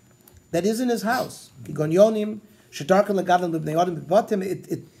nest that is in his house. Kigon yonim. They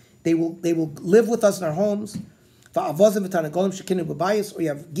will live with us in our homes. Or you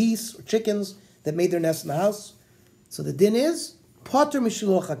have geese or chickens that made their nest in the house. So the din is potter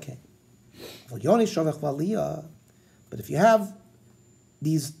mishiluach hakeh. But if you have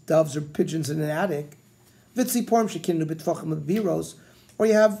these doves or pigeons in an attic, or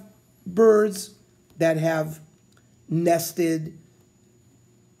you have birds that have nested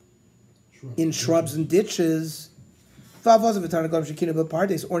in shrubs and ditches, or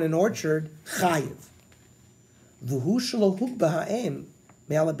in an orchard, chayiv.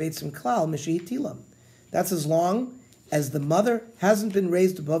 That's as long as the mother hasn't been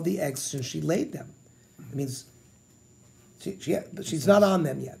raised above the eggs since she laid them. It means she's not on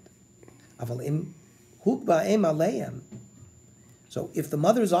them yet. So if the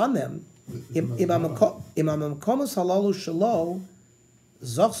mother's on them,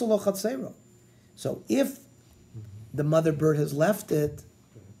 so if the mother bird has left it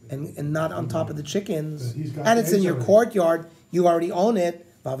and not on top of the chickens, and it's in your courtyard, you already own it,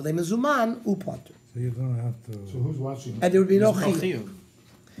 so you don't have to. So who's watching? And there would be no chiyuv.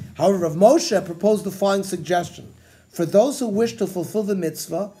 However, Rav Moshe proposed the following suggestion. For those who wish to fulfill the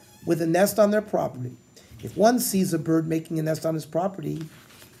mitzvah with a nest on their property, if one sees a bird making a nest on his property,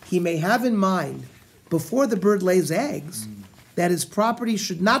 he may have in mind, before the bird lays eggs, that his property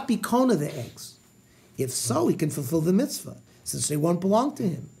should not be kona the eggs. If so, he can fulfill the mitzvah, since they won't belong to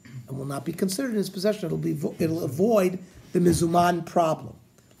him and will not be considered in his possession. It'll avoid the mizuman problem.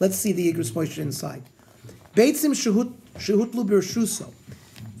 Let's see the Igros Moshe inside. Beitzim shehutlu b'Rishuso.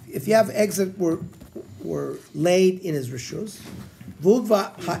 If you have eggs that were laid in his rishus,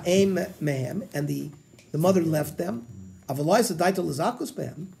 vugva ha'em mehem, and the mother left them, avaloi sadaito lezakus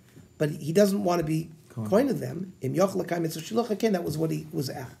behem, but he doesn't want to be coin of them. Im yoch l'kayim mitzvah shiluach haken. That was what he was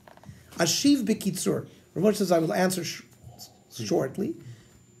at. Ashiv b'kitzur. Rav Moshe says, I will answer shortly.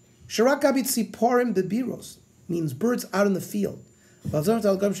 Sharak abit siporim bebiros means birds out in the field. It's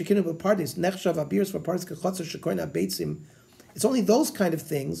only those kind of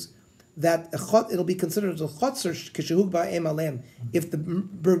things that it'll be considered as a chotzer kishehug ba'em alem if the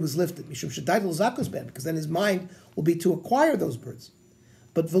bird was lifted. Mishum shedaitel zakos ben, because then his mind will be to acquire those birds.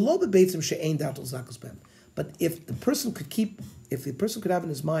 But v'lo bebeitzim she'ein datel zakos ben. But if the person could have in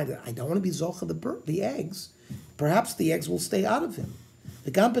his mind that I don't want to be zocha the eggs, perhaps the eggs will stay out of him. For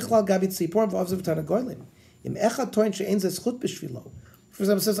example,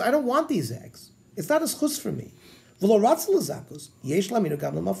 says, I don't want these eggs. It's not a schus for me. So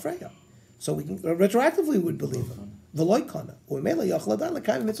we can retroactively would believe him.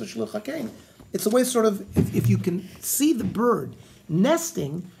 It's a way sort of, if you can see the bird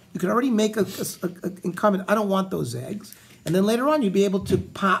nesting, you can already make a comment, I don't want those eggs. And then later on, you'd be able to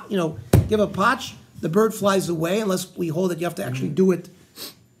give a potch, the bird flies away, unless we hold it, you have to actually do it.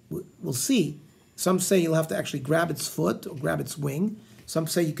 We'll see. Some say you'll have to actually grab its foot or grab its wing. Some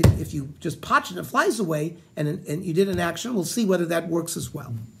say you could, if you just potch it, it flies away, and you did an action. We'll see whether that works as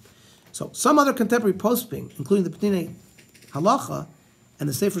well. So some other contemporary posting, including the Pnei Halacha and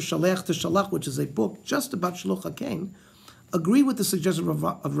the Sefer Shalech to Shalach, which is a book just about Shiluch HaKein, agree with the suggestion of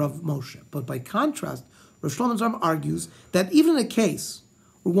Rav Moshe. But by contrast, Rav Shlomo Zalman argues that even in a case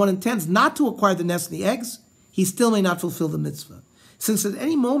where one intends not to acquire the nest and the eggs, he still may not fulfill the mitzvah, since at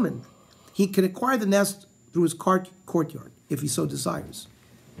any moment he can acquire the nest through his courtyard, if he so desires.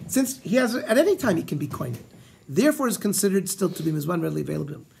 Since he has, at any time he can be coined. Therefore, is considered still to be mizman readily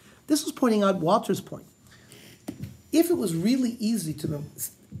available. This was pointing out Walter's point. If it was really easy to know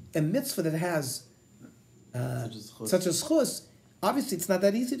a mitzvah that has such as chus, obviously it's not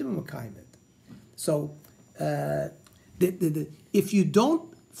that easy to be mekayim it. So, if you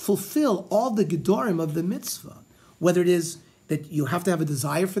don't fulfill all the gedorim of the mitzvah, whether it is that you have to have a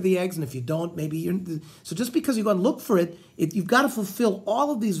desire for the eggs, and if you don't, maybe you're... So just because you go and look for it, you've got to fulfill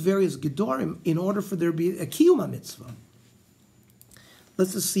all of these various gedorim in order for there to be a kiyuma mitzvah.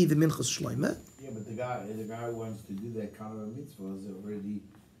 Let's just see the Minchas Shloimeh. Yeah, but the guy who wants to do that kind of a mitzvah has already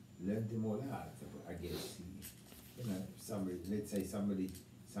learned them all out. I guess, let's say somebody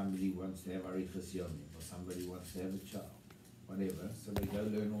wants to have arichas yomim, or somebody wants to have a child, whatever. So they go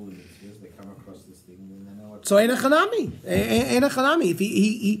learn all the mitzvahs. They come across this thing, and they know what. So ein chanami.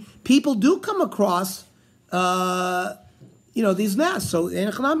 If people do come across, these nests. So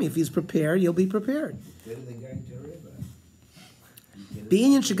ein chanami. If he's prepared, he'll be prepared. Better than going to a river.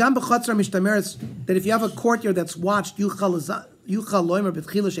 That if you have a courtyard that's watched, he's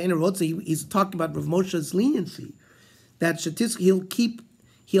talking about Rav Moshe's leniency. That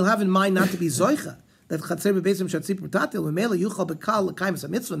he'll have in mind not to be zoicha. That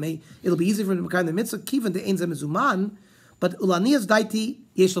it'll be easy for him to make the mitzvah, kivan de einzem mezuman, but ulanias daiti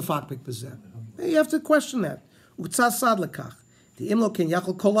yesh lefakbek bezeh. You have to question that. Utzasad lekach. The imlo ken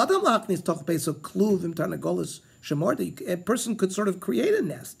yachol kol adam lachnis toch beso kluv im tarnagolis shemor. A person could sort of create a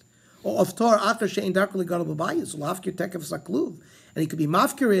nest. Or oftor acher shein darkly gadol b'bayis ulafkir tekev sakluv, and he could be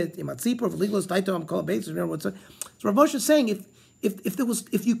mafkirit imatzipor v'liglos daito am kol beis. So Rav Moshe is saying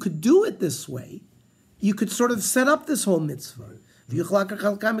if you could do it this way, you could sort of set up this whole mitzvah.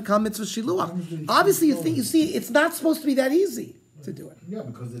 Obviously, you see, it's not supposed to be that easy to do it. Yeah,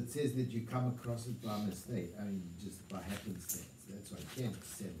 because it says that you come across it by mistake. I mean, just by happenstance. That's why I can't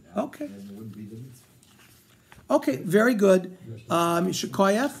set it up. Okay. And it wouldn't be the mitzvah. Okay, very good.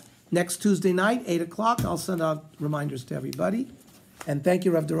 Shekoyach, next Tuesday night, 8 o'clock. I'll send out reminders to everybody. And thank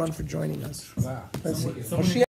you, Rav Doron, for joining us. Wow. Let's see.